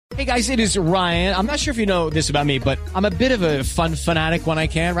Hey guys, it is Ryan. I'm not sure if you know this about me, but I'm a bit of a fun fanatic when I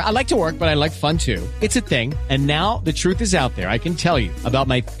can. I like to work, but I like fun too. It's a thing. And now the truth is out there. I can tell you about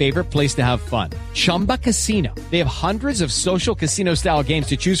my favorite place to have fun. Chumba Casino. They have hundreds of social casino style games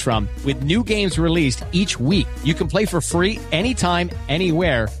to choose from with new games released each week. You can play for free anytime,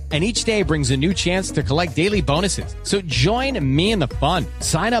 anywhere. And each day brings a new chance to collect daily bonuses. So join me in the fun.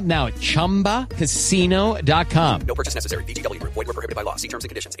 Sign up now at ChumbaCasino.com. No purchase necessary. VGW Group. Void where prohibited by law. See terms and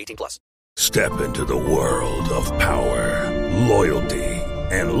conditions. 18+. Step into the world of power, loyalty,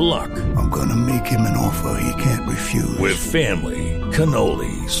 and luck. I'm gonna make him an offer he can't refuse. With family,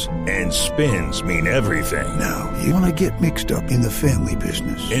 cannolis, and spins mean everything. Now, you wanna get mixed up in the family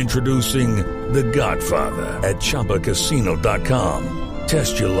business. Introducing The Godfather at ChumbaCasino.com.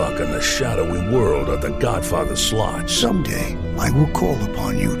 Test your luck in the shadowy world of The Godfather slot. Someday, I will call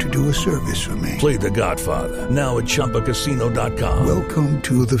upon you to do a service for me. Play The Godfather now at ChumbaCasino.com. Welcome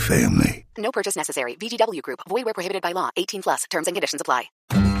to the family. No purchase necessary. VGW Group. Void where prohibited by law. 18+. Terms and conditions apply.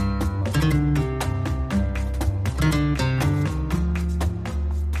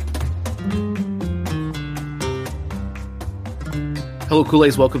 Hello,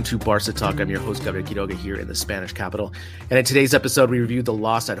 Kool-Aids. Welcome to Barca Talk. I'm your host, Gabriel Quiroga, here in the Spanish capital. And in today's episode, we reviewed the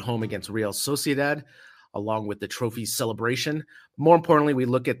loss at home against Real Sociedad, along with the trophy celebration. More importantly, we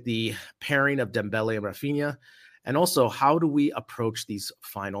look at the pairing of Dembele and Rafinha, and also how do we approach these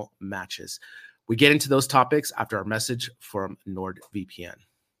final matches. We get into those topics after our message from NordVPN.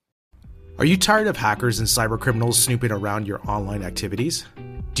 Are you tired of hackers and cyber criminals snooping around your online activities?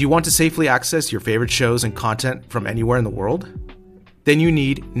 Do you want to safely access your favorite shows and content from anywhere in the world? Then you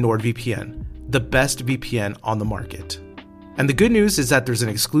need NordVPN, the best VPN on the market. And the good news is that there's an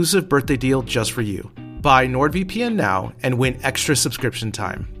exclusive birthday deal just for you. Buy NordVPN now and win extra subscription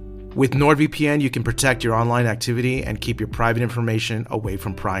time. With NordVPN, you can protect your online activity and keep your private information away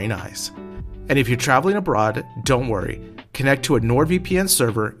from prying eyes. And if you're traveling abroad, don't worry. Connect to a NordVPN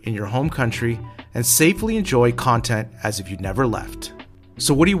server in your home country and safely enjoy content as if you never left.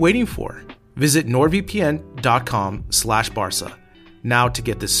 So what are you waiting for? Visit nordvpn.com/Barca now to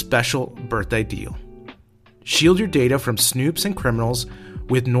get this special birthday deal. Shield your data from snoops and criminals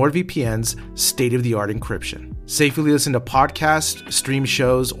with NordVPN's state-of-the-art encryption. Safely listen to podcasts, stream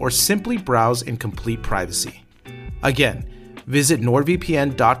shows, or simply browse in complete privacy. Again, visit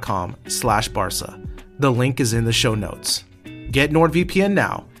nordvpn.com/Barca. The link is in the show notes. Get NordVPN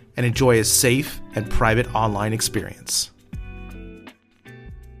now and enjoy a safe and private online experience.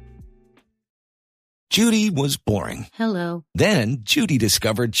 Judy was boring. Hello. Then Judy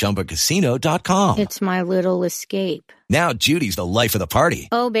discovered ChumbaCasino.com. It's my little escape. Now Judy's the life of the party.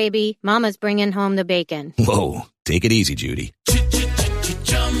 Oh, baby, mama's bringing home the bacon. Whoa, take it easy, Judy.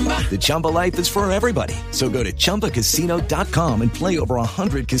 The Chumba life is for everybody. So go to ChumbaCasino.com and play over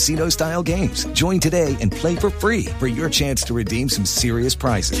 100 casino-style games. Join today and play for free for your chance to redeem some serious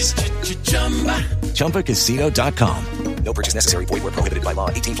prizes. ChumbaCasino.com. No purchase necessary. Void where prohibited by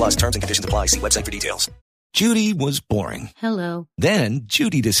law. 18+. Terms and conditions apply. See website for details. Judy was boring. Hello. Then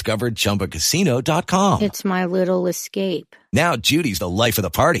Judy discovered ChumbaCasino.com. It's my little escape. Now Judy's the life of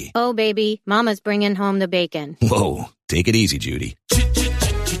the party. Oh, baby, mama's bringing home the bacon. Whoa, take it easy, Judy.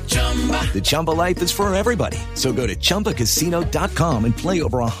 The Chumba life is for everybody. So go to ChumbaCasino.com and play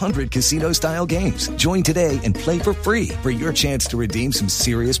over 100 casino-style games. Join today and play for free for your chance to redeem some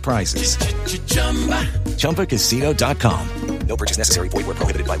serious prizes. ChumbaCasino.com. No purchase necessary. Void where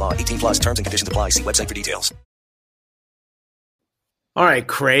prohibited by law. 18+. Terms and conditions apply. See website for details. All right,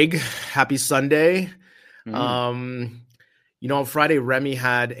 Craig, happy Sunday. On Friday, Remy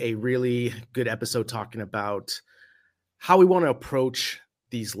had a really good episode talking about how we want to approach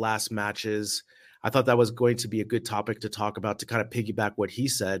these last matches. I thought that was going to be a good topic to talk about, to kind of piggyback what he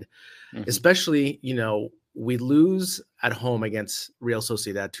said, especially, we lose at home against Real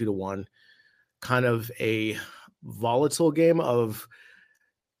Sociedad 2-1, kind of a volatile game of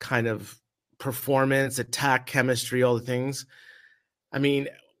kind of performance, attack, chemistry, all the things. I mean,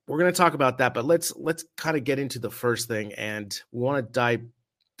 we're going to talk about that, but let's kind of get into the first thing. And we want to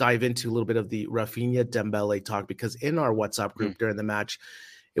dive into a little bit of the Rafinha Dembele talk, because in our WhatsApp group during the match,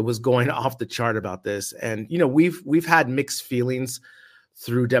 it was going off the chart about this. And, we've had mixed feelings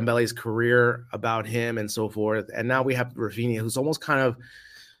through Dembele's career about him and so forth. And now we have Rafinha, who's almost kind of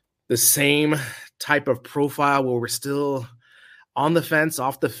the same type of profile, where we're still on the fence,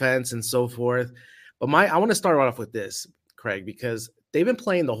 off the fence, and so forth. But I want to start off with this, Craig, because they've been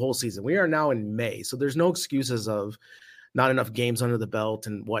playing the whole season. We are now in May, so there's no excuses of not enough games under the belt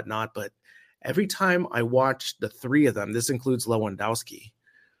and whatnot. But every time I watch the three of them, this includes Lewandowski,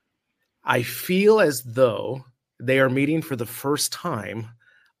 I feel as though they are meeting for the first time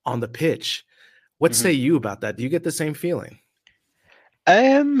on the pitch. What say you about that? Do you get the same feeling?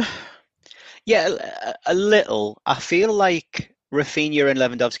 Yeah, a little. I feel like Rafinha and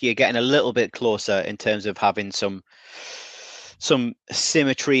Lewandowski are getting a little bit closer in terms of having some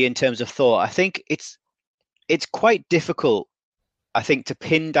symmetry in terms of thought. I think it's quite difficult, I think, to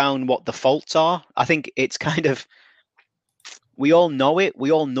pin down what the faults are. I think it's kind of, we all know it.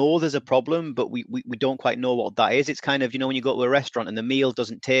 We all know there's a problem, but we don't quite know what that is. It's kind of, when you go to a restaurant and the meal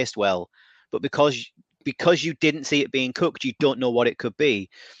doesn't taste well, but because you didn't see it being cooked, you don't know what it could be.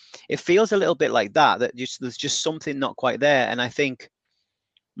 It feels a little bit like that there's just something not quite there. And I think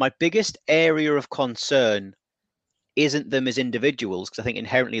my biggest area of concern isn't them as individuals, because I think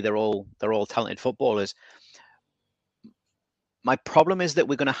inherently they're all talented footballers. My problem is that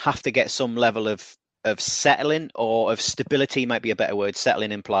we're going to have to get some level of settling, or of stability might be a better word.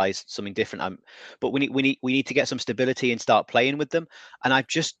 Settling implies something different. But we need to get some stability and start playing with them. And I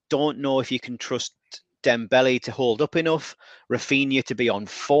just don't know if you can trust Dembele to hold up enough, Rafinha to be on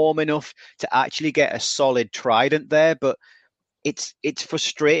form enough to actually get a solid trident there. But it's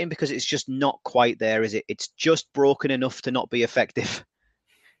frustrating because it's just not quite there, is it? It's just broken enough to not be effective.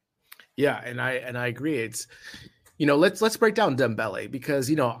 Yeah, and I agree. It's, let's break down Dembele,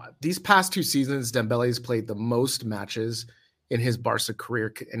 because these past 2 seasons Dembele's played the most matches in his Barca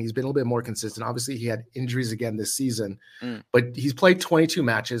career, and he's been a little bit more consistent. Obviously, he had injuries again this season, but he's played 22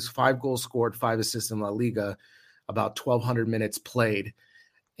 matches, 5 goals scored, 5 assists in La Liga, about 1,200 minutes played,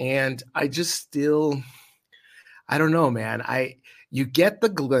 and I don't know, man. You get the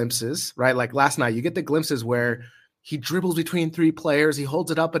glimpses, right? Like last night, you get the glimpses where he dribbles between 3 players, he holds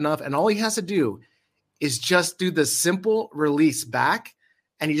it up enough, and all he has to do is just do the simple release back,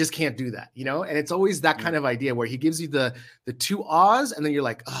 and he just can't do that, And it's always that kind of idea where he gives you the 2 ahs, and then you're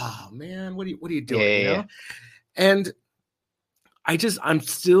like, oh man, what are you doing? Yeah. And I'm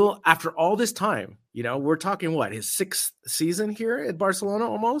still, after all this time, we're talking his 6th season here at Barcelona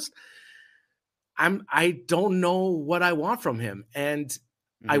almost. I don't know what I want from him. And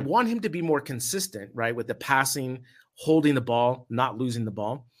I want him to be more consistent, right? With the passing, holding the ball, not losing the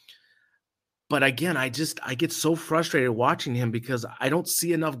ball. But again, I get so frustrated watching him because I don't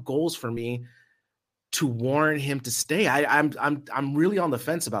see enough goals for me to warrant him to stay. I'm really on the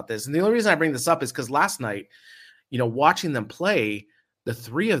fence about this. And the only reason I bring this up is because last night, watching them play, the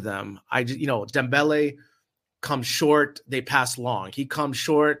 3 of them, Dembele comes short, they pass long. He comes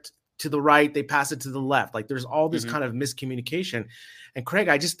short to the right, they pass it to the left. Like there's all this kind of miscommunication. And Craig,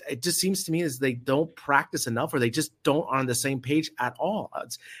 it just seems to me as they don't practice enough, or they just don't on the same page at all.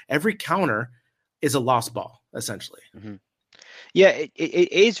 Every counter is a lost ball, essentially. Yeah,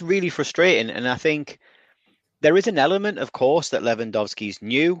 it is really frustrating. And I think there is an element, of course, that Lewandowski's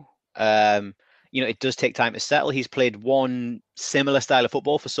new. It does take time to settle. He's played one similar style of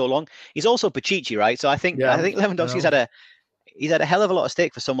football for so long. He's also Pichichi, right? So I think Lewandowski's had a hell of a lot of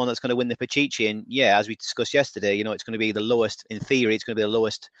stake for someone that's going to win the Pichichi. And yeah, as we discussed yesterday, it's going to be the lowest, in theory, it's going to be the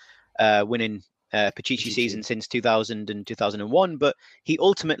lowest winning Pichichi season since 2000 and 2001. But he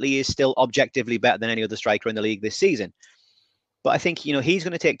ultimately is still objectively better than any other striker in the league this season. But I think, he's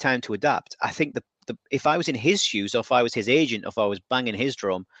going to take time to adapt. I think if I was in his shoes, or if I was his agent, or if I was banging his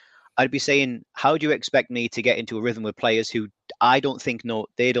drum, I'd be saying, how do you expect me to get into a rhythm with players who I don't think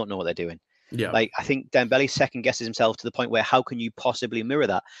they don't know what they're doing? Yeah. Like, I think Dembele second guesses himself to the point where how can you possibly mirror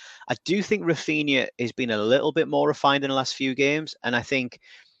that? I do think Rafinha has been a little bit more refined in the last few games. And I think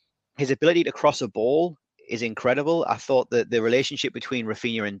his ability to cross a ball is incredible. I thought that the relationship between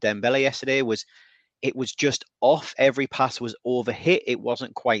Rafinha and Dembele yesterday was just off. Every pass was overhit. It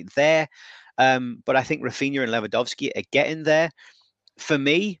wasn't quite there. But I think Rafinha and Lewandowski are getting there. For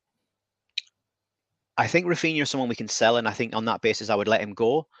me, I think Rafinha is someone we can sell. And I think on that basis, I would let him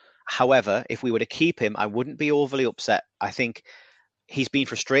go. However, if we were to keep him, I wouldn't be overly upset. I think he's been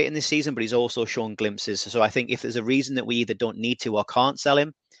frustrating this season, but he's also shown glimpses. So I think if there's a reason that we either don't need to or can't sell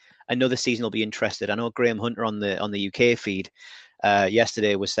him, another season will be interested. I know Graham Hunter on the UK feed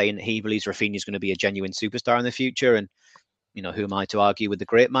yesterday was saying that he believes Rafinha is going to be a genuine superstar in the future. And who am I to argue with the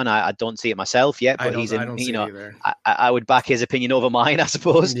great man? I don't see it myself yet, but I would back his opinion over mine, I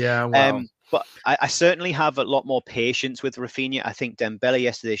suppose. Yeah. Wow. But I certainly have a lot more patience with Rafinha. I think Dembele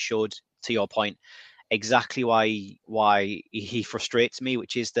yesterday showed, to your point, exactly why he frustrates me,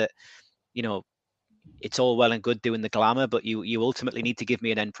 which is that, it's all well and good doing the glamour, but you ultimately need to give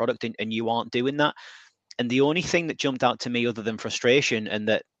me an end product, and you aren't doing that. And the only thing that jumped out to me other than frustration, and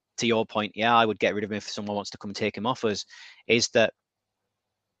that, to your point, yeah, I would get rid of him if someone wants to come and take him off us, is that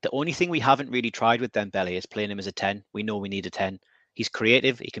the only thing we haven't really tried with Dembele is playing him as a 10. We know we need a 10. He's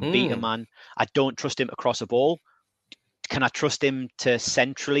creative. He can beat a man. I don't trust him to cross a ball. can I trust him to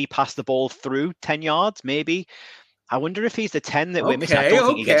centrally pass the ball through 10 yards? Maybe. I wonder if he's the 10 that we're missing. I don't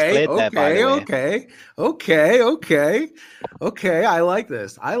think he gets played there, by the way. Okay. I like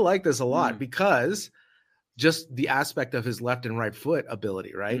this. I like this a lot because just the aspect of his left and right foot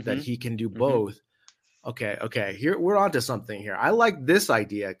ability, right? That he can do both. Okay. Here we're onto something here. I like this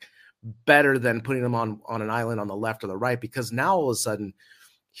idea better than putting him on an island on the left or the right, because now all of a sudden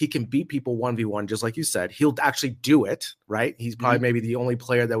he can beat people 1v1, just like you said. He'll actually do it, right? He's probably maybe the only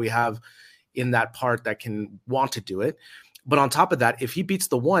player that we have in that part that can want to do it. But on top of that, if he beats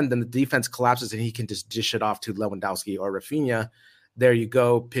the one, then the defense collapses and he can just dish it off to Lewandowski or Rafinha. There you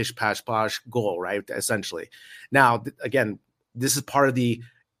go, pish, pash, posh, goal, right? Essentially. Now, again, this is part of the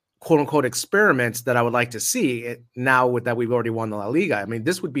quote-unquote experiments that I would like to see now that we've already won the La Liga. I mean,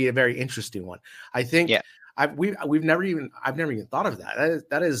 this would be a very interesting one. I think I've never even thought of that.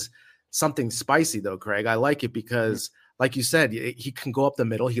 That is something spicy, though, Craig. I like it because like you said, he can go up the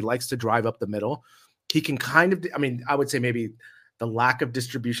middle. He likes to drive up the middle. He can kind of, I mean, I would say maybe the lack of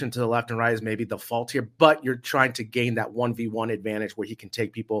distribution to the left and right is maybe the fault here, but you're trying to gain that 1v1 advantage where he can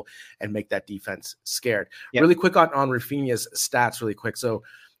take people and make that defense scared. Really quick on Rafinha's stats really quick. So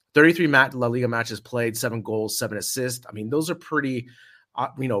 33 La Liga matches played, 7 goals, 7 assists. I mean, those are pretty,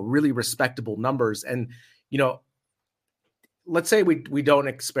 really respectable numbers. And, let's say we don't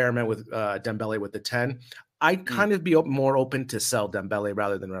experiment with Dembele with the 10. I'd kind of be more open to sell Dembele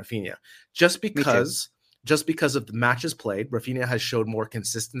rather than Rafinha, just because of the matches played. Rafinha has showed more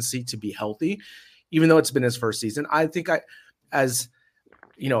consistency to be healthy, even though it's been his first season. I think as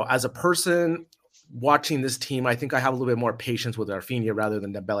a person watching this team, I think I have a little bit more patience with Rafinha rather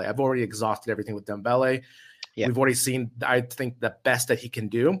than Dembele. I've already exhausted everything with Dembele. We've already seen, I think, the best that he can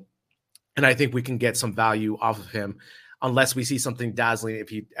do, and I think we can get some value off of him. Unless we see something dazzling if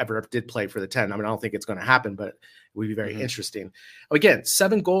he ever did play for the 10. I mean, I don't think it's going to happen, but it would be very interesting. Again,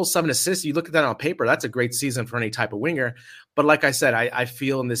 7 goals, 7 assists. You look at that on paper, that's a great season for any type of winger. But like I said, I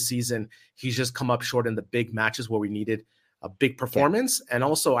feel in this season, he's just come up short in the big matches where we needed a big performance. And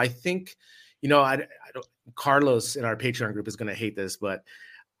also, I think, Carlos in our Patreon group is going to hate this, but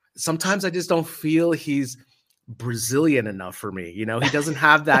sometimes I just don't feel he's Brazilian enough for me. He doesn't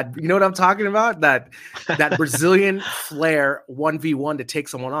have that, you know what I'm talking about? That Brazilian flair 1v1 to take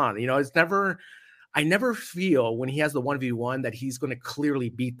someone on. I never feel when he has the 1v1 that he's going to clearly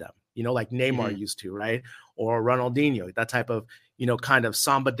beat them, like Neymar used to, right? Or Ronaldinho, that type of, kind of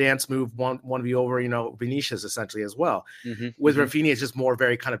samba dance move, 1v over, Vinicius essentially as well. With Rafinha, it's just more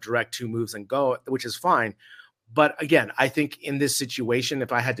very kind of direct 2 moves and go, which is fine. But again, I think in this situation,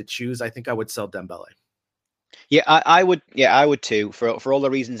 if I had to choose, I think I would sell Dembele. Yeah, I would. Yeah, I would too. For all the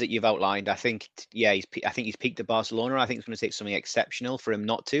reasons that you've outlined, I think. Yeah, he's peaked at Barcelona. I think it's going to take something exceptional for him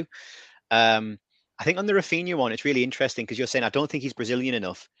not to. I think on the Rafinha one, it's really interesting because you're saying I don't think he's Brazilian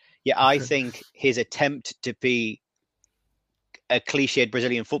enough. Yeah, I think his attempt to be a cliched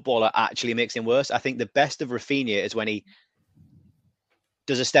Brazilian footballer actually makes him worse. I think the best of Rafinha is when he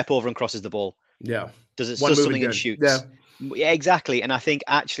does a step over and crosses the ball. Yeah, does something and shoots. Yeah, exactly. And I think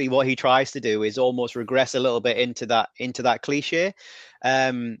actually what he tries to do is almost regress a little bit into that cliche.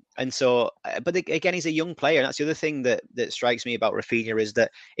 And so, but again, he's a young player. And that's the other thing that strikes me about Rafinha is that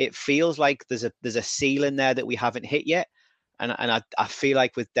it feels like there's a ceiling there that we haven't hit yet. And I feel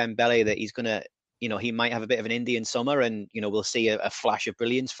like with Dembele that he's going to, he might have a bit of an Indian summer and, we'll see a flash of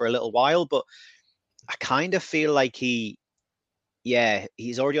brilliance for a little while. But I kind of feel like he's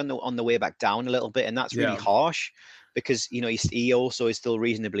already on the way back down a little bit. And that's really harsh. Because he also is still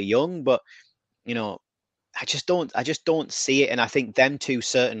reasonably young, but I just don't see it. And I think them two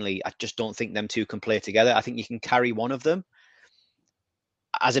certainly. I just don't think them two can play together. I think you can carry one of them,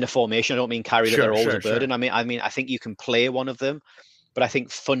 as in a formation. I don't mean carry that they're always a burden. Sure. I mean I think you can play one of them, but I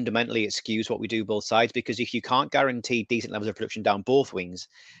think fundamentally it skews what we do both sides. Because if you can't guarantee decent levels of production down both wings,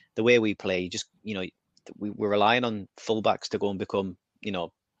 the way we play, we're relying on fullbacks to go and become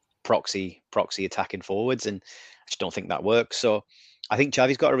proxy attacking forwards, and I just don't think that works. So I think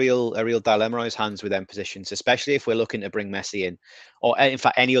Xavi's got a real dilemma on his hands with them positions, especially if we're looking to bring Messi in, or in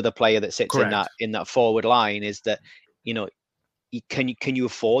fact any other player that sits in that forward line. Is that can you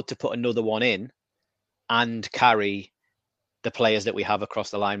afford to put another one in and carry the players that we have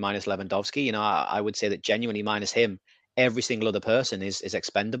across the line minus Lewandowski? I would say that genuinely minus him, every single other person is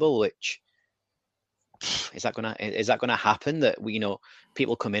expendable. Which is that gonna happen? That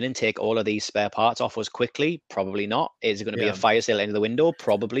people come in and take all of these spare parts off us quickly? Probably not. Is it going to be a fire sale end of the window?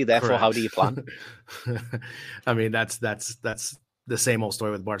 Probably. Therefore, how do you plan? I mean, that's the same old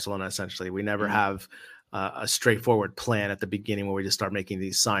story with Barcelona. Essentially, we never have a straightforward plan at the beginning when we just start making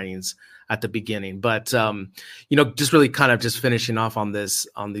these signings at the beginning. But just really kind of just finishing off on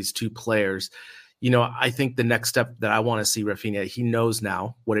these two players. I think the next step that I want to see Rafinha, he knows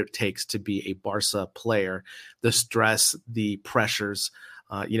now what it takes to be a Barca player, the stress, the pressures.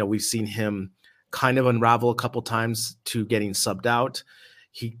 We've seen him kind of unravel a couple times to getting subbed out.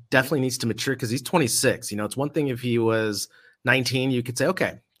 He definitely needs to mature because he's 26. It's one thing if he was 19, you could say,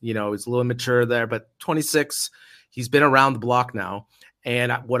 okay, he's a little immature there, but 26, he's been around the block now.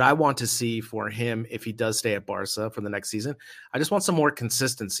 And what I want to see for him, if he does stay at Barca for the next season, I just want some more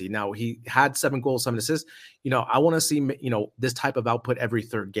consistency. Now, he had 7 goals, 7 assists. I want to see, this type of output every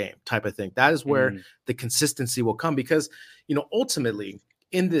third game type of thing. That is where the consistency will come because, ultimately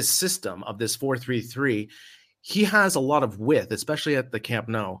in this system of this 4-3-3, he has a lot of width, especially at the Camp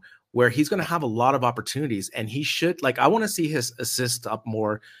Nou, where he's going to have a lot of opportunities. And he should, I want to see his assist up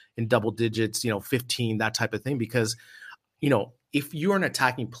more in double digits, 15, that type of thing. Because, if you're an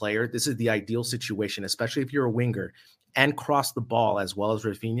attacking player, this is the ideal situation, especially if you're a winger and cross the ball as well as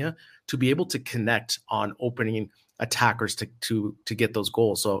Rafinha, to be able to connect on opening attackers to get those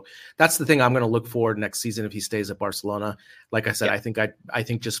goals. So that's the thing I'm going to look forward next season if he stays at Barcelona. Like I said, yeah. I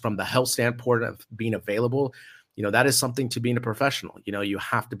think just from the health standpoint of being available, that is something to being a professional. You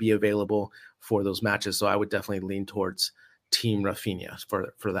have to be available for those matches. So I would definitely lean towards Team Rafinha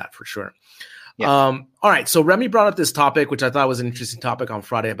for that for sure. Yeah. All right. So Remy brought up this topic, which I thought was an interesting topic on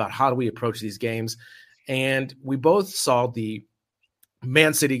Friday about how do we approach these games. And we both saw the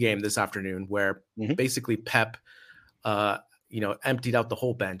Man City game this afternoon where basically Pep, emptied out the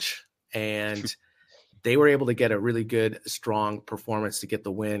whole bench and they were able to get a really good, strong performance to get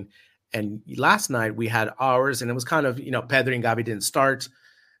the win. And last night we had ours and it was kind of, Pedri and Gavi didn't start.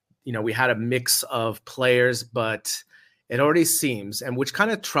 We had a mix of players, but it already seems, and which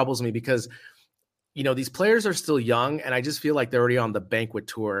kind of troubles me because, these players are still young and I just feel like they're already on the banquet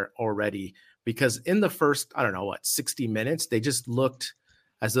tour already because in the first, 60 minutes, they just looked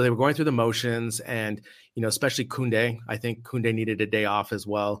as though they were going through the motions and, especially Koundé. I think Koundé needed a day off as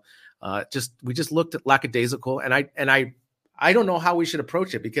well. We just looked at lackadaisical and I don't know how we should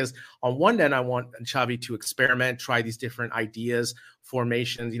approach it because on one end, I want Xavi to experiment, try these different ideas,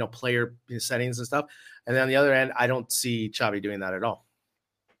 formations, player settings and stuff. And then on the other end, I don't see Xavi doing that at all.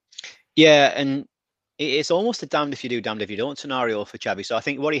 Yeah. And it's almost a damned if you do, damned if you don't scenario for Xavi. So I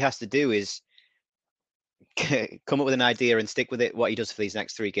think what he has to do is come up with an idea and stick with it, what he does for these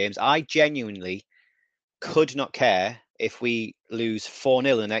next 3 games. I genuinely could not care if we lose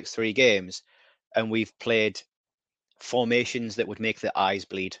 4-0 in the next 3 games and we've played formations that would make the eyes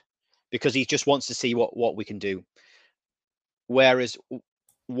bleed because he just wants to see what we can do. Whereas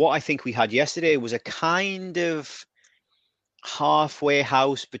what I think we had yesterday was a kind of halfway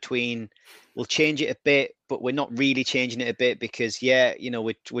house between we'll change it a bit, but we're not really changing it a bit because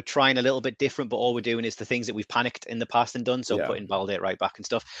we're trying a little bit different, but all we're doing is the things that we've panicked in the past and done. So putting Balde right back and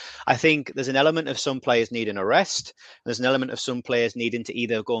stuff. I think there's an element of some players needing a rest. There's an element of some players needing to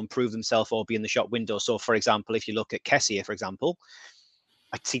either go and prove themselves or be in the shop window. So for example, if you look at Kessie, for example,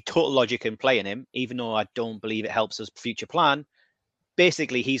 I see total logic in playing him, even though I don't believe it helps us future plan.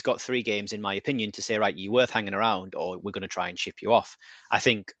 Basically, he's got 3 games, in my opinion, to say, right, you're worth hanging around or we're going to try and ship you off. I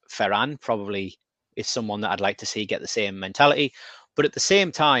think Ferran probably is someone that I'd like to see get the same mentality. But at the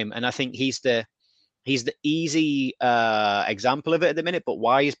same time, and I think he's the easy example of it at the minute, but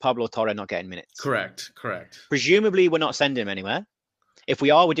why is Pablo Torre not getting minutes? Correct. Presumably, we're not sending him anywhere. If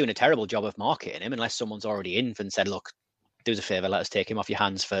we are, we're doing a terrible job of marketing him unless someone's already in and said, look, do us a favour, let us take him off your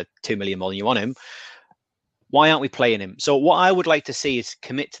hands for 2 million more than you want him. Why aren't we playing him? So what I would like to see is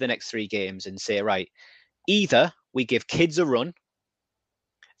commit to the next 3 games and say, right, either we give kids a run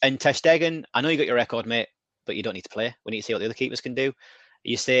and Ter Stegen, I know you got your record, mate, but you don't need to play. We need to see what the other keepers can do.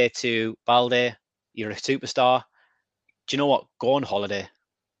 You say to Balde, you're a superstar. Do you know what? Go on holiday.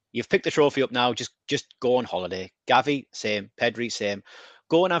 You've picked the trophy up now. Just go on holiday. Gavi, same. Pedri, same.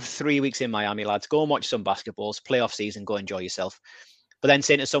 Go and have 3 weeks in Miami, lads. Go and watch some basketballs. Playoff season. Go enjoy yourself. But then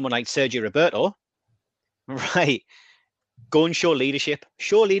saying to someone like Sergio Roberto, right, go and show leadership.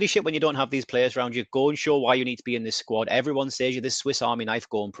 Show leadership when you don't have these players around you. Go and show why you need to be in this squad. Everyone says you're this Swiss Army knife.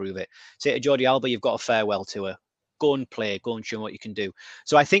 Go and prove it. Say to Jordi Alba, you've got a farewell tour. Go and play. Go and show what you can do.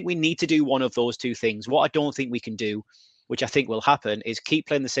 So I think we need to do one of those 2 things. What I don't think we can do, which I think will happen, is keep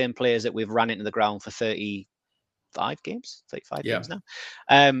playing the same players that we've ran into the ground for 35 games now,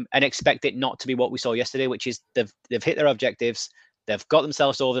 and expect it not to be what we saw yesterday, which is they've hit their objectives. They've got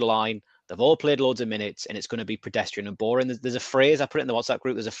themselves over the line. They've all played loads of minutes, and it's going to be pedestrian and boring. There's a phrase, I put it in the WhatsApp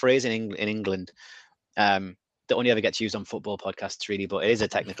group, there's a phrase in England that that only ever gets used on football podcasts, really, but it is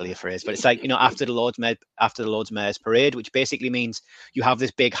technically a phrase. But it's like, after the Lord's Mayor's parade, which basically means you have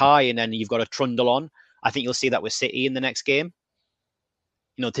this big high and then you've got to trundle on. I think you'll see that with City in the next game.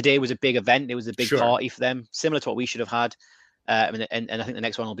 Today was a big event. It was a big party for them, similar to what we should have had. And I think the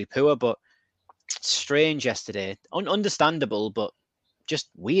next one will be poor, but strange yesterday. Understandable, but just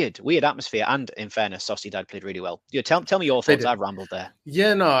weird atmosphere. And in fairness, Sociedad played really well. Tell me your thoughts. I've rambled there.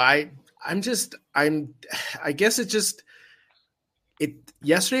 Yeah, no, I guess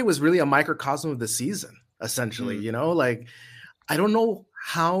yesterday was really a microcosm of the season, essentially. Like, I don't know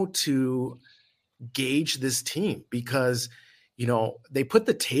how to gauge this team because they put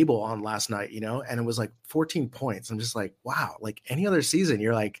the table on last night, and it was like 14 points. I'm just like, wow, like any other season,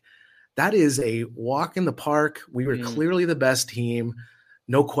 you're like, that is a walk in the park. We were clearly the best team,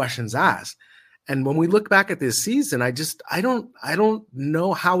 no questions asked. And when we look back at this season, I don't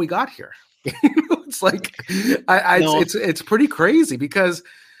know how we got here. It's like, it's pretty crazy because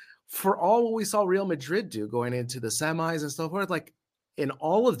for all what we saw Real Madrid do going into the semis and so forth, like in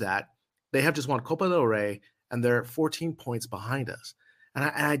all of that, they have just won Copa del Rey and they're 14 points behind us.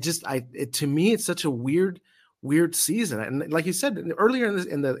 And to me, it's such a weird season. And like you said earlier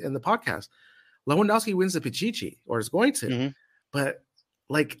in the podcast, Lewandowski wins the Pichichi or is going to, but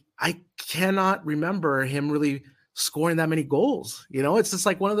like, I cannot remember him really scoring that many goals. It's just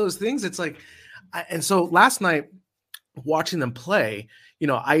like one of those things. It's like, and so last night watching them play,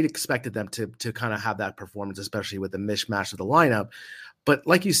 I expected them to kind of have that performance, especially with the mishmash of the lineup. But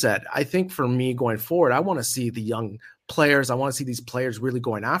like you said, I think for me going forward, I want to see the young players. I want to see these players really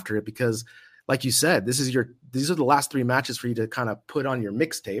going after it because, like you said, these are the last 3 matches for you to kind of put on your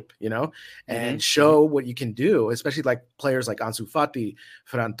mixtape, and show what you can do, especially like players like Ansu Fati,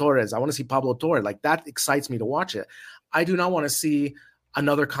 Ferran Torres. I want to see Pablo Torre. Like that excites me to watch it. I do not want to see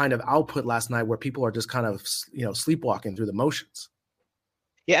another kind of output last night where people are just kind of, sleepwalking through the motions.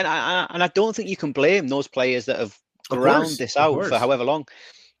 Yeah, and I don't think you can blame those players that have ground this out for however long.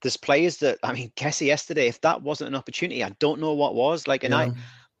 There's players that, Kessie yesterday, if that wasn't an opportunity, I don't know what was. Like, and I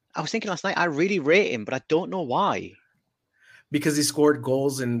was thinking last night, I really rate him, but I don't know why. Because he scored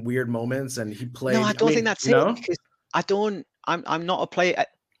goals in weird moments and he played. No, I don't think that's it. Because I'm not a player.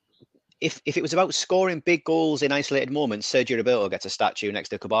 If it was about scoring big goals in isolated moments, Sergio Roberto gets a statue next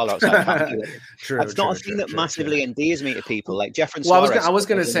to Kabbalah outside. That's not a thing that massively endears me to people. Like Jefferson Suarez. I was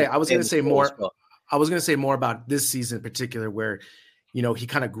going to say more. I was going to say more about this season in particular, where he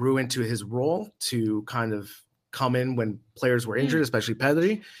kind of grew into his role to kind of come in when players were injured, especially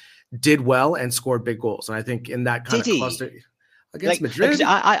Pedri, did well and scored big goals. And I think in that kind of cluster against Madrid,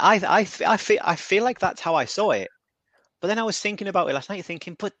 I feel like that's how I saw it. But then I was thinking about it last night,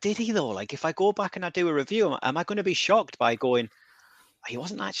 thinking, but did he though? Like, if I go back and I do a review, am I going to be shocked by going, he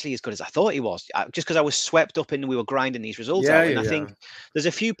wasn't actually as good as I thought he was, just because I was swept up in we were grinding these results out. And I think there's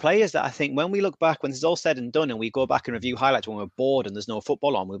a few players that I think when we look back, when it's all said and done, and we go back and review highlights when we're bored and there's no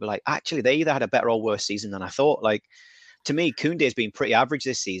football on, we'll be like, actually, they either had a better or worse season than I thought. Like, to me, Koundé's been pretty average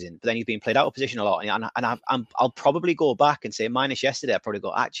this season, but then he's been played out of position a lot. And I'll probably go back and say, minus yesterday, I'll probably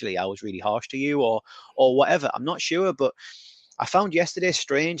go, actually, I was really harsh to you or whatever. I'm not sure, but I found yesterday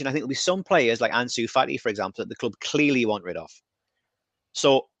strange. And I think there'll be some players like Ansu Fati, for example, that the club clearly want rid of.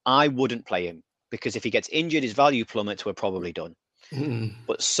 So I wouldn't play him because if he gets injured, his value plummets, we're probably done.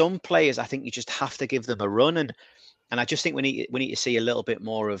 But some players, I think you just have to give them a run. And I just think we need to see a little bit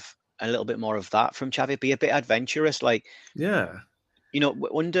more of that from Xavi. Be a bit adventurous, like I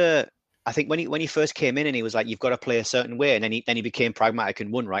think when he first came in and he was like, you've got to play a certain way, and then he became pragmatic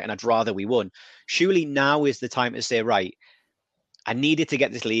and won, right? And I'd rather we won. Surely now is the time to say, right, I needed to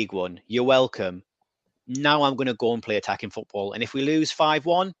get this league won. You're welcome. Now I'm going to go and play attacking football. And if we lose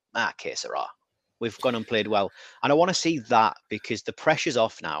 5-1, que sera. We've gone and played well. And I want to see that because the pressure's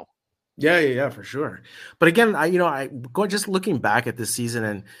off now. Yeah, for sure. But again, just looking back at this season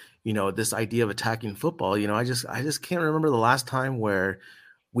and, this idea of attacking football, I just can't remember the last time where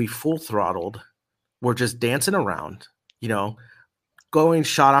we full throttled. We're just dancing around, going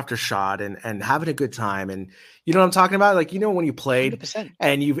shot after shot and having a good time. And you know what I'm talking about? Like, when you played 100%.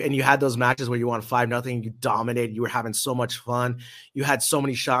 and you had those matches where you won 5-0, you dominated, you were having so much fun. You had so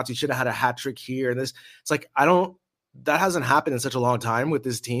many shots. You should have had a hat trick here. And it's like, that hasn't happened in such a long time with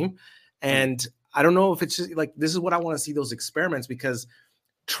this team. And I don't know if it's just like, this is what I want to see, those experiments, because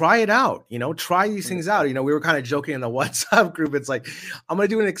try it out, try these things out. We were kind of joking in the WhatsApp group. It's like, I'm going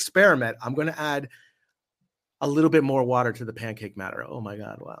to do an experiment. I'm going to add a little bit more water to the pancake batter. Oh my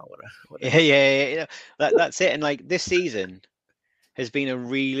God. Wow. Yeah. That's it. And like this season has been a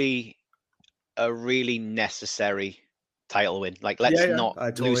really necessary title win. Like, let's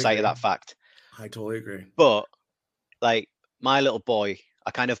not lose sight of that fact. I totally agree. But Like my little boy,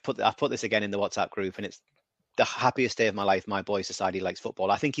 I've put this again in the WhatsApp group, and it's the happiest day of my life. My boy decided he likes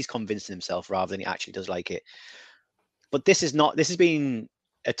football. I think he's convincing himself rather than he actually does like it. But this has been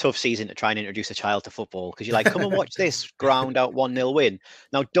a tough season to try and introduce a child to football, because you're like, come and watch this ground out 1-0 win.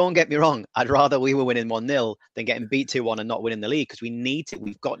 Now, don't get me wrong. I'd rather we were winning 1-0 than getting beat 2-1 and not winning the league, because we need to.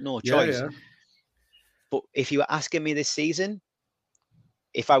 We've got no choice. Yeah. But if you were asking me this season,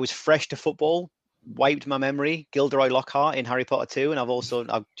 if I was fresh to football, wiped my memory, Gilderoy Lockhart in Harry Potter 2, and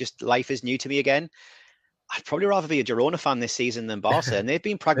I've just life is new to me again, I'd probably rather be a Girona fan this season than Barca, and they've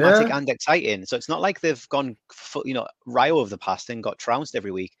been pragmatic and exciting. So it's not like they've gone, Rio of the past and got trounced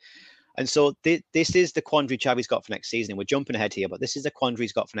every week. And so this is the quandary Xavi's got for next season. We're jumping ahead here, but this is the quandary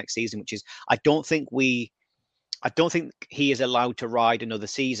he's got for next season, which is I don't think he is allowed to ride another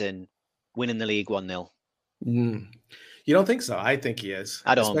season winning the league 1-0. You don't think so? I think he is.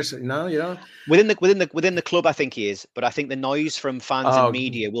 I don't. Especially no, you don't. Within the club, I think he is. But I think the noise from fans and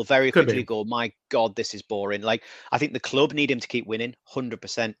media will very quickly go, "My God, this is boring." Like I think the club need him to keep winning,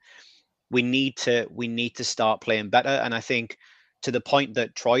 100%. We need to start playing better. And I think to the point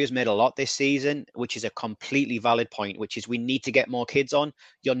that Troy has made a lot this season, which is a completely valid point, which is we need to get more kids on.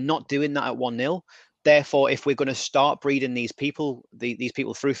 You're not doing that at 1-0. Therefore, if we're going to start breeding these people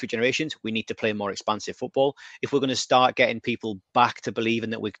through for generations, we need to play more expansive football. If we're going to start getting people back to believing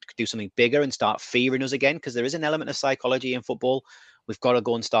that we could do something bigger and start fearing us again, because there is an element of psychology in football, we've got to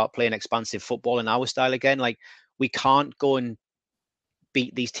go and start playing expansive football in our style again. Like we can't go and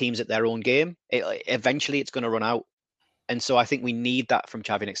beat these teams at their own game. Eventually, it's going to run out. And so I think we need that from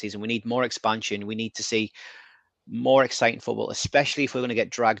Xavi next season. We need more expansion. We need to see more exciting football, especially if we're going to get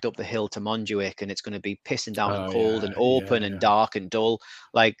dragged up the hill to Montjuic and it's going to be pissing down and cold and open and dark and dull,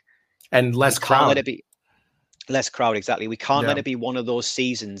 and less crowd. Let it be less crowd. Exactly. We can't let it be one of those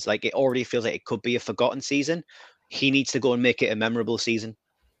seasons. Like it already feels like it could be a forgotten season. He needs to go and make it a memorable season.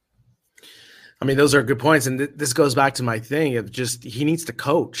 I mean, those are good points. And this goes back to my thing of just, he needs to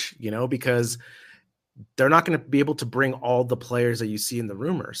coach, because they're not going to be able to bring all the players that you see in the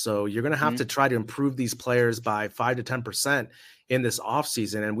rumor. So you're going to have to try to improve these players by 5 to 10% in this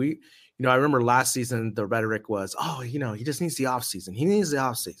offseason. And I remember last season, the rhetoric was, he just needs the offseason. He needs the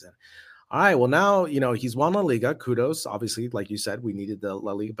offseason. All right, well, now, he's won La Liga. Kudos. Obviously, like you said, we needed the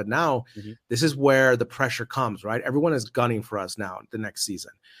La Liga. But now this is where the pressure comes, right? Everyone is gunning for us now the next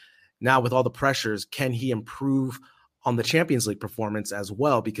season. Now, with all the pressures, can he improve on the Champions League performance as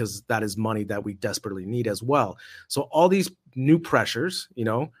well, because that is money that we desperately need as well. So all these new pressures,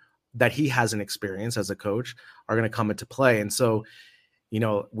 that he hasn't experienced as a coach are going to come into play. And so,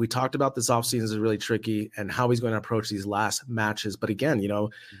 we talked about this offseason is really tricky and how he's going to approach these last matches. But again,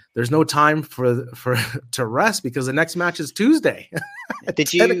 there's no time for to rest because the next match is Tuesday.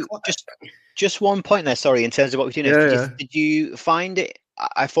 Did you just one point there? Sorry, in terms of what we're doing, did you find it?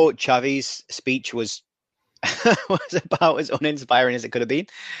 I thought Xavi's speech was about as uninspiring as it could have been,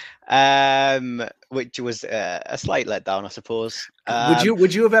 which was a slight letdown, I suppose.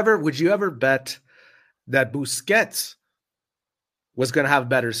 Would you ever bet that Busquets was going to have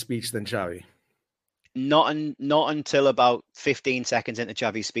better speech than Xavi? Not until about 15 seconds into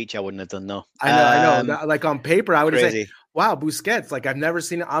Xavi's speech, I wouldn't have done. No, I know. Like on paper, I would say, "Wow, Busquets!" Like I've never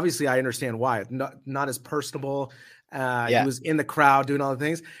seen it. Obviously, I understand why. Not as personable. He was in the crowd doing all the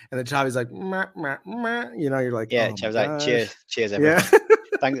things, and then Xavi's like, meh, meh, meh. You're like, Xavi's like, cheers, everyone. Yeah.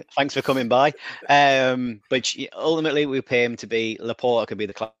 thanks for coming by. But ultimately, we pay him to be Laporta could be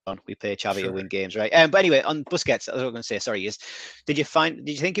the clown. We pay Xavi to win games, right? But anyway, on Busquets, I was going to say, did you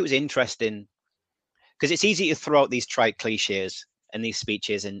think it was interesting? Because it's easy to throw out these trite cliches and these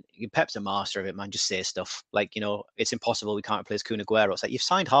speeches, and Pep's a master of it, man. Just say stuff like, it's impossible. We can't replace Kun Aguero. It's like, you've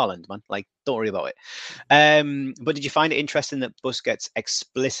signed Haaland, man. Like, don't worry about it. But did you find it interesting that Busquets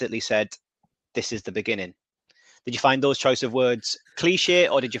explicitly said, this is the beginning? Did you find those choice of words cliche,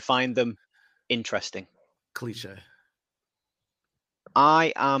 or did you find them interesting? Cliche.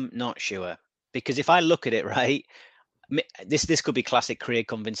 I am not sure, because if I look at it, right, this could be classic Craig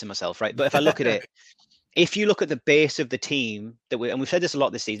convincing myself, right? But if I look at it, if you look at the base of the team and we've said this a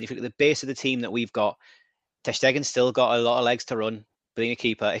lot this season, if you look at the base of the team that we've got, Ter Stegen's still got a lot of legs to run, being a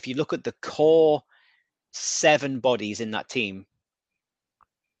keeper. If you look at the core 7 bodies in that team,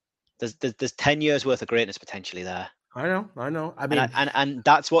 there's 10 years worth of greatness potentially there. I know. I mean, and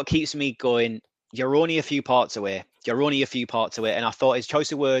that's what keeps me going. You're only a few parts away. And I thought his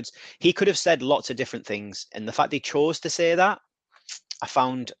choice of words, he could have said lots of different things, and the fact he chose to say that, I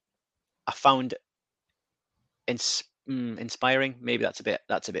found inspiring. Maybe that's a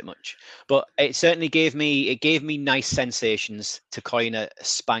bit much, but it certainly gave me nice sensations, to coin a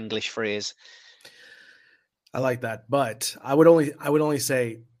Spanglish phrase. I like that, but I would only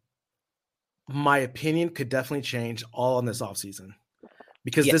say my opinion could definitely change all in this offseason,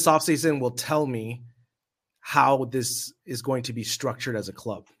 because Yeah. this offseason will tell me how this is going to be structured as a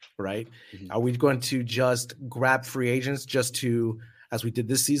club, right? Mhm. Are we going to just grab free agents just to, as we did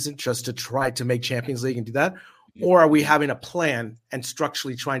this season, just to try to make Champions League and do that? Or are we having a plan and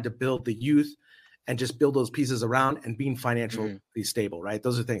structurally trying to build the youth and just build those pieces around and being financially stable, right?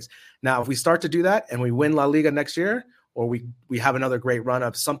 Those are things. Now, if we start to do that and we win La Liga next year, or we have another great run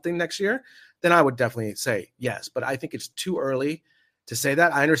of something next year, then I would definitely say yes. But I think it's too early to say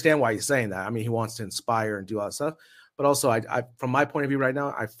that. I understand why he's saying that. I mean, he wants to inspire and do all that stuff. But also, I from my point of view right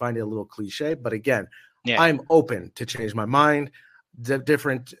now, I find it a little cliche. But again, I'm open to change my mind.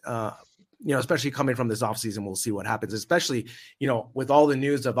 Different, especially coming from this offseason, we'll see what happens, especially, with all the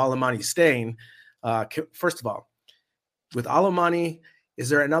news of Alemany staying. First of all, with Alemany, is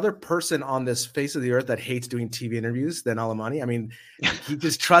there another person on this face of the earth that hates doing TV interviews than Alemany? I mean, he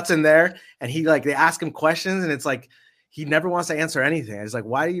just trots in there and they ask him questions and it's like, he never wants to answer anything. It's like,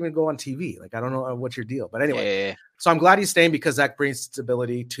 why do you even go on TV? Like, I don't know what's your deal. But anyway, So I'm glad he's staying because that brings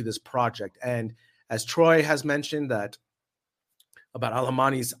stability to this project. And as Troy has mentioned that about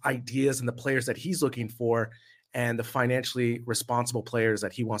Alemany's ideas and the players that he's looking for and the financially responsible players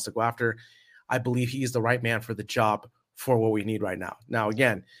that he wants to go after, I believe he's the right man for the job for what we need right now. Now,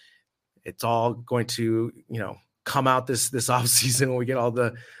 again, it's all going to, come out this off season when we get all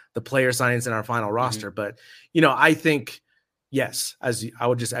the player signings in our final roster. But, I think, yes, I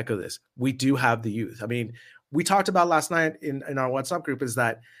would just echo this. We do have the youth. I mean, we talked about last night in our WhatsApp group is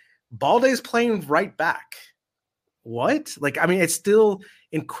that Balde's playing right back. What? It's still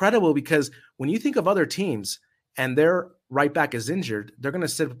incredible because when you think of other teams and their right back is injured, they're going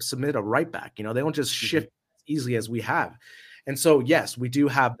to submit a right back. They don't just shift as easily as we have. And so, yes, we do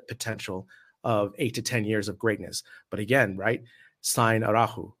have the potential of 8 to 10 years of greatness. But again, right, sign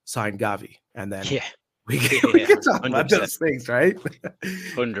Araujo, sign Gavi, and then we can talk about those things, right?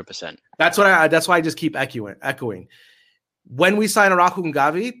 100%. That's why I just keep echoing. When we sign Araujo and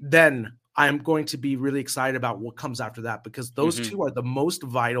Gavi, then I'm going to be really excited about what comes after that, because those two are the most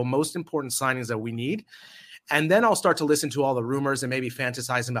vital, most important signings that we need. And then I'll start to listen to all the rumors and maybe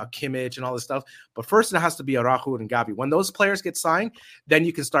fantasizing about Kimmich and all this stuff. But first, it has to be Araujo and Gavi. When those players get signed, then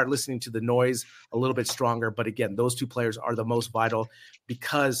you can start listening to the noise a little bit stronger. But again, those two players are the most vital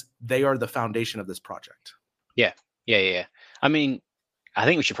because they are the foundation of this project. Yeah. I mean, I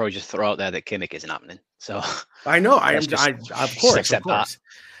think we should probably just throw out there that Kimmich isn't happening. So I know. Of course.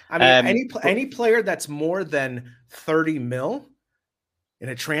 I mean, any player that's more than 30 mil in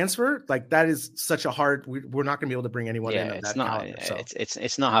a transfer, that is such a hard. We're not going to be able to bring anyone in. It's not.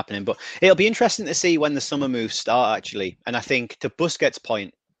 It's not happening. But it'll be interesting to see when the summer moves start, actually. And I think to Busquets'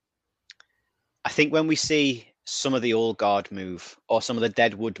 point, I think when we see some of the old guard move or some of the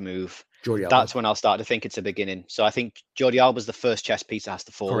dead wood move, that's when I'll start to think it's a beginning. So I think Jordi Alba's the first chess piece that has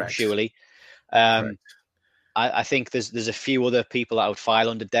to fall. Correct. Surely. I think there's a few other people that I would file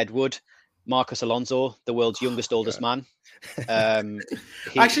under deadwood. Marcos Alonso, the world's youngest, oldest man.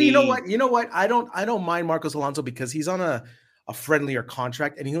 Actually, you know what? I don't mind Marcos Alonso because he's on a friendlier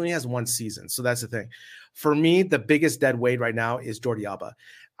contract and he only has one season. So that's the thing. For me, the biggest dead weight right now is Jordi Alba.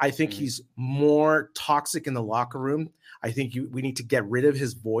 I think he's more toxic in the locker room. I think we need to get rid of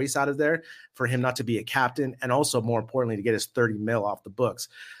his voice out of there for him not to be a captain, and also more importantly to get his 30 mil off the books.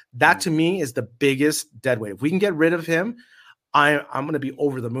 That to me is the biggest dead weight. If we can get rid of him, I'm going to be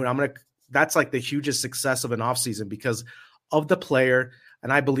over the moon. That's like the hugest success of an offseason because of the player.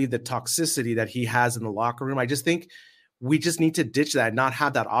 And I believe the toxicity that he has in the locker room. I just think we just need to ditch that and not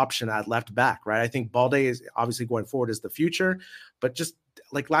have that option at left back, right? I think Balde is obviously going forward is the future, but just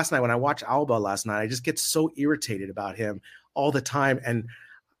like last night, when I watched Alba last night, I just get so irritated about him all the time. And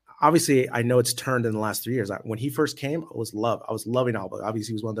obviously I know it's turned in the last 3 years. When he first came, I was loving Alba.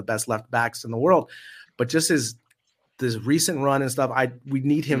 Obviously he was one of the best left backs in the world, but just this recent run and stuff, we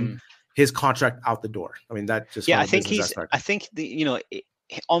need him, his contract out the door. I mean, that just, I think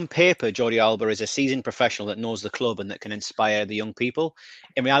on paper, Jordi Alba is a seasoned professional that knows the club and that can inspire the young people.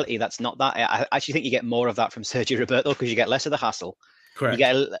 In reality, that's not that. I actually think you get more of that from Sergio Roberto because you get less of the hassle. Correct.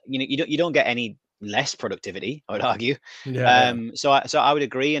 You don't get any less productivity, I would argue. So I would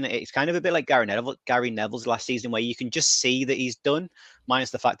agree, and it's kind of a bit like Gary Neville's last season, where you can just see that he's done,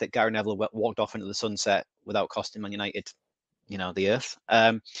 minus the fact that Gary Neville walked off into the sunset without costing Man United, the earth.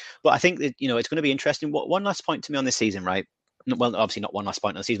 But I think that it's going to be interesting. One last point to me on this season, right? Well, obviously not one last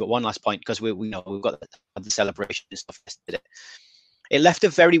point on the season, but one last point because we've got the celebration and stuff yesterday. It left a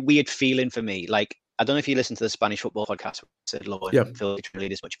very weird feeling for me. Like I don't know if you listen to the Spanish football podcast, said Lord Yeah. and Phil really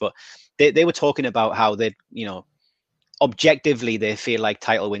this much, but they were talking about how they, objectively they feel like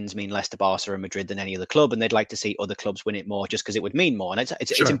title wins mean less to Barca and Madrid than any other club, and they'd like to see other clubs win it more just because it would mean more. And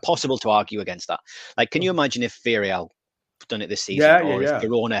it's impossible to argue against that. Like, can you imagine if Villarreal done it this season, or if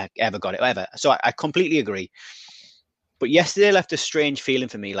Girona ever got it, ever? So I completely agree. But yesterday left a strange feeling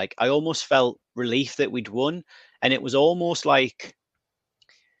for me. Like, I almost felt relief that we'd won, and it was almost like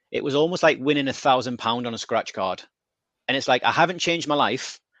winning £1,000 on a scratch card. And it's like, I haven't changed my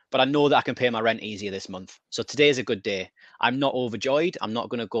life, but I know that I can pay my rent easier this month. So today is a good day. I'm not overjoyed. I'm not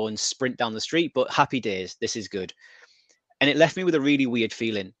going to go and sprint down the street, but happy days. This is good. And it left me with a really weird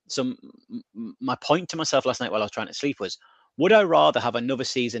feeling. So my point to myself last night while I was trying to sleep was, would I rather have another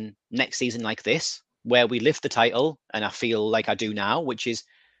season, next season like this, where we lift the title and I feel like I do now, which is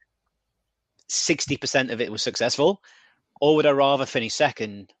 60% of it was successful? Or would I rather finish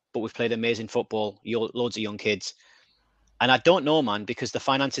second, but we've played amazing football, loads of young kids? And I don't know, man, because the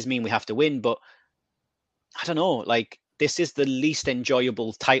finances mean we have to win. But I don't know, like, this is the least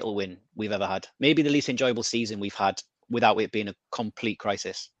enjoyable title win we've ever had. Maybe the least enjoyable season we've had without it being a complete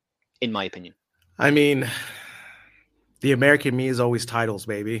crisis, in my opinion. I mean, the American me is always titles,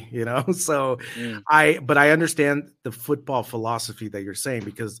 baby, So I understand the football philosophy that you're saying,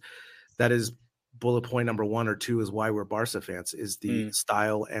 because that is bullet point number 1 or 2 is why we're Barca fans, is the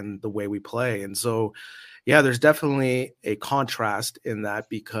style and the way we play. And so, yeah, there's definitely a contrast in that,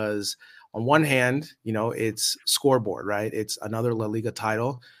 because on one hand, it's scoreboard, right? It's another La Liga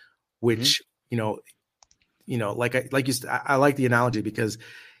title, which, like you said, I like the analogy, because,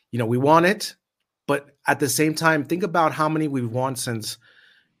 we want it, but at the same time, think about how many we've won since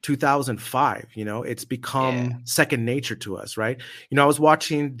 2005. It's become second nature to us, right? I was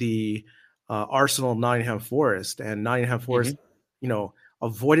watching the Arsenal Nottingham Forest, and Nottingham Forest,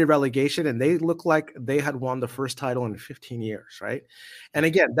 avoided relegation, and they looked like they had won the first title in 15 years, right? And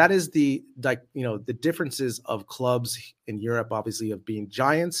again, that is the differences of clubs in Europe, obviously, of being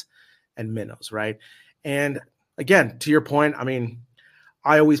giants and minnows, right? And again, to your point, I mean,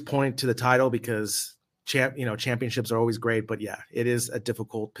 I always point to the title, because championships are always great, but yeah, it is a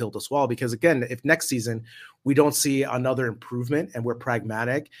difficult pill to swallow, because again, if next season we don't see another improvement and we're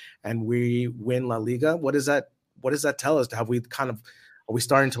pragmatic and we win La Liga, what does that tell us? Are we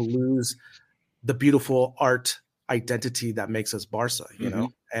starting to lose the beautiful art identity that makes us Barca,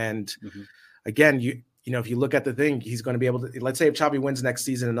 And again, if you look at the thing, he's going to be able to, let's say if Xavi wins next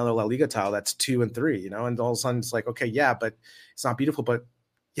season another La Liga title, that's 2 and 3, and all of a sudden it's like, okay, yeah, but it's not beautiful, but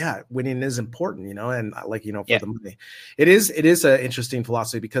yeah, winning is important, and for the money. It is an interesting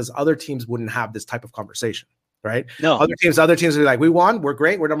philosophy, because other teams wouldn't have this type of conversation, right? No. Other teams would be like, we won, we're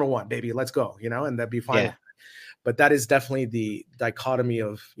great, we're number 1, baby, let's go, and that'd be fine. Yeah. But that is definitely the dichotomy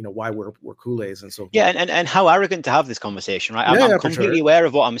of, why we're Kool-Aids and so forth. Yeah, and how arrogant to have this conversation, right? I'm completely aware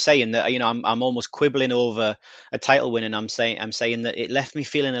of what I'm saying, that, I'm almost quibbling over a title win, and I'm saying that it left me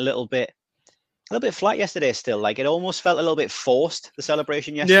feeling a little bit flat yesterday still. Like, it almost felt a little bit forced, the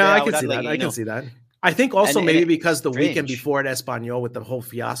celebration yesterday. Yeah, I can see that. I can see that. I think also because the strange. Weekend before at Espanyol with the whole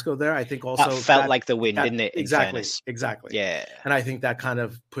fiasco there, I think also that felt like the win, didn't it? Exactly. Yeah. And I think that kind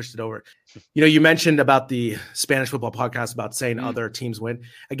of pushed it over. You mentioned about the Spanish football podcast about saying other teams win.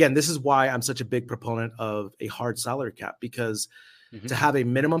 Again, this is why I'm such a big proponent of a hard salary cap, because to have a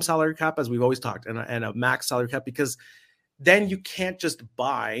minimum salary cap, as we've always talked, and a max salary cap, because then you can't just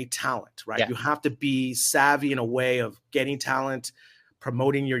buy talent, right? Yeah. You have to be savvy in a way of getting talent,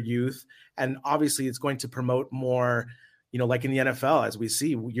 promoting your youth. And obviously it's going to promote more, like in the NFL, as we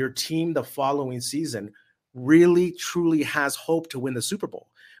see, your team the following season really, truly has hope to win the Super Bowl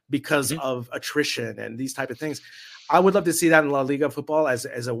because of attrition and these type of things. I would love to see that in La Liga football as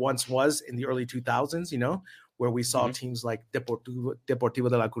it once was in the early 2000s, where we saw teams like Deportivo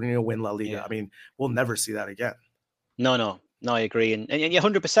de La Coruña win La Liga. Yeah. I mean, we'll never see that again. No, I agree. And you're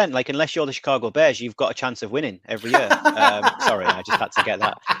 100%, like, unless you're the Chicago Bears, you've got a chance of winning every year. Sorry, I just had to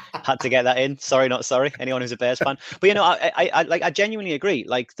get that in. Sorry, not sorry. Anyone who's a Bears fan. But, I genuinely agree.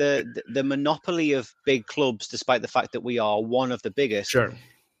 Like, the monopoly of big clubs, despite the fact that we are one of the biggest, sure,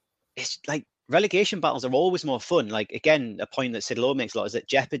 it's like relegation battles are always more fun. Like, again, a point that Sid Lowe makes a lot is that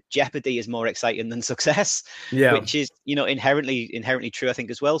jeopardy is more exciting than success, which is, inherently true, I think,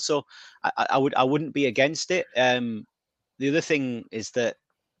 as well. So I wouldn't be against it. The other thing is that,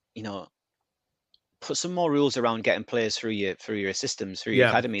 put some more rules around getting players through your systems, through your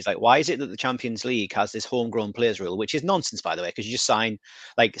academies. Like, why is it that the Champions League has this homegrown players rule, which is nonsense, by the way, because you just sign,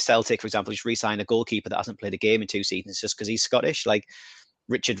 like Celtic, for example, just re-sign a goalkeeper that hasn't played a game in 2 seasons just because he's Scottish. Like,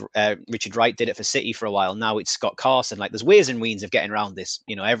 Richard Wright did it for City for a while. Now it's Scott Carson. Like, there's ways and means of getting around this.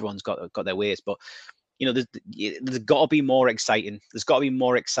 Everyone's got their ways, but there's got to be more exciting. There's got to be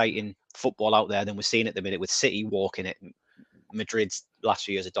more exciting football out there than we're seeing at the minute, with City walking it. Madrid's last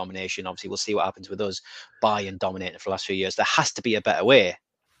few years of domination. Obviously, we'll see what happens with us. Bayern dominating for the last few years. There has to be a better way.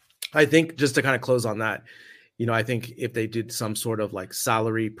 I think, just to kind of close on that, I think if they did some sort of like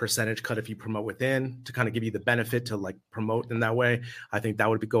salary percentage cut, if you promote within, to kind of give you the benefit to like promote in that way, I think that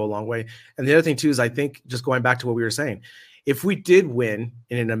would go a long way. And the other thing too is, I think, just going back to what we were saying, if we did win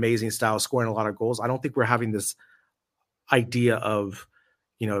in an amazing style, scoring a lot of goals, I don't think we're having this idea of,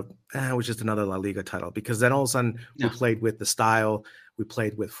 it was just another La Liga title, because then all of a sudden we played with the style, we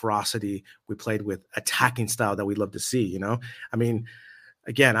played with ferocity, we played with attacking style that we love to see. I mean,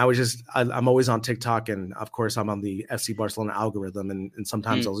 again, I'm always on TikTok, and of course I'm on the FC Barcelona algorithm, and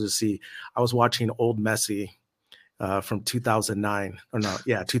sometimes I'll just see, I was watching old Messi from 2008,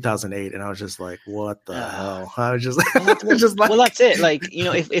 and I was just like, what the hell? I was just, well, that's it. Like,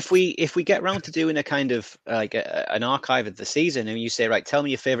 if we get around to doing a kind of like an archive of the season, and you say, right, tell me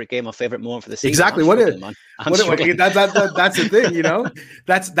your favorite game or favorite moment for the season. Exactly. That's the thing,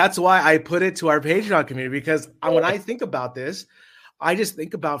 that's why I put it to our Patreon community, because when I think about this, I just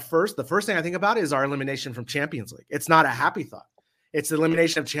think about the first thing I think about is our elimination from Champions League. It's not a happy thought. It's the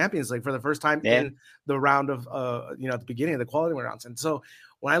elimination of Champions League for the first time in the round of, at the beginning of the quality rounds. And so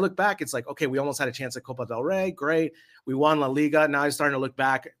when I look back, it's like, okay, we almost had a chance at Copa del Rey. Great. We won La Liga. Now I'm starting to look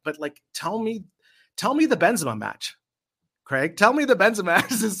back. But like, tell me the Benzema match, Craig. Tell me the Benzema match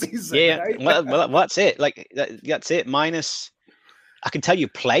this season. Yeah. Right? Well, that's it. Like, that's it. Minus, I can tell you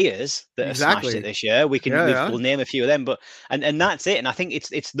players that have smashed it this year. We'll name a few of them, but and that's it. And I think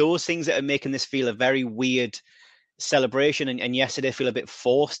it's those things that are making this feel a very weird celebration. And yesterday feel a bit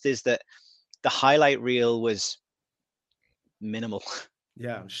forced, is that the highlight reel was minimal.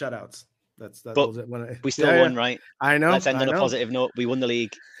 Yeah, shutouts. But we still won, right? I know. Let's end on a positive note. We won the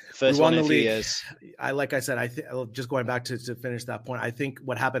league. First one in a few years. Like I said, just going back to finish that point, I think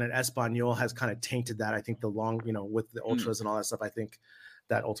what happened at Espanyol has kind of tainted that. I think the long, with the ultras and all that stuff, I think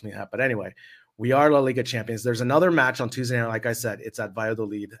that ultimately happened. But anyway, we are La Liga champions. There's another match on Tuesday night. Like I said, it's at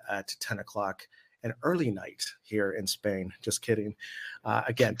Valladolid at 10 o'clock, an early night here in Spain. Just kidding.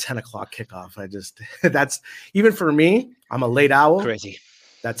 Again, 10 o'clock kickoff. That's, even for me, I'm a late owl. Crazy.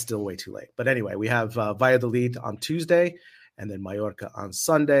 That's still way too late. But anyway, we have Valladolid on Tuesday, and then Mallorca on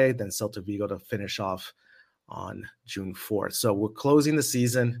Sunday, then Celta Vigo to finish off on June 4th. So we're closing the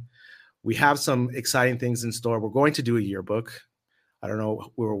season. We have some exciting things in store. We're going to do a yearbook. I don't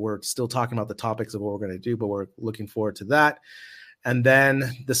know, we're still talking about the topics of what we're going to do, but we're looking forward to that. And then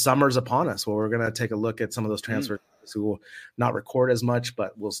the summer's upon us, where we're going to take a look at some of those transfers who will not record as much,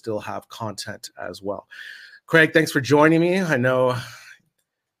 but we'll still have content as well. Craig, thanks for joining me. I know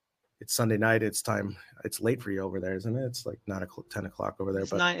it's Sunday night. It's time. It's late for you over there, isn't it? It's like 10 o'clock over there.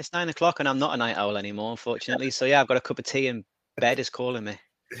 It's 9 o'clock, and I'm not a night owl anymore, unfortunately. So yeah, I've got a cup of tea, and bed is calling me.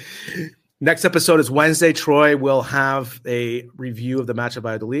 Next episode is Wednesday. Troy will have a review of the match at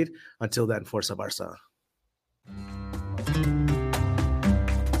Valladolid. Until then, Forza Barça.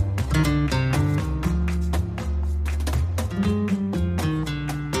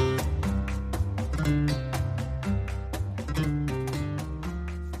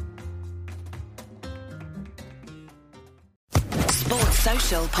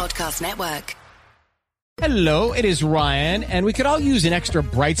 Social Podcast Network. Hello, it is Ryan, and we could all use an extra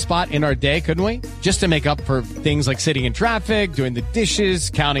bright spot in our day, couldn't we? Just to make up for things like sitting in traffic, doing the dishes,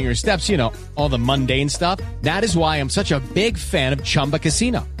 counting your steps, all the mundane stuff. That is why I'm such a big fan of Chumba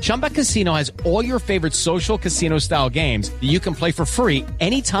Casino. Chumba Casino has all your favorite social casino-style games that you can play for free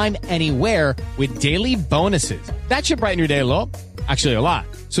anytime, anywhere with daily bonuses. That should brighten your day a little. Actually, a lot.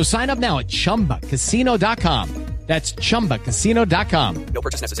 So sign up now at ChumbaCasino.com. That's ChumbaCasino.com. No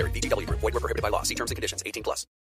purchase necessary. VGW Group. Void where prohibited by law. See terms and conditions. 18+.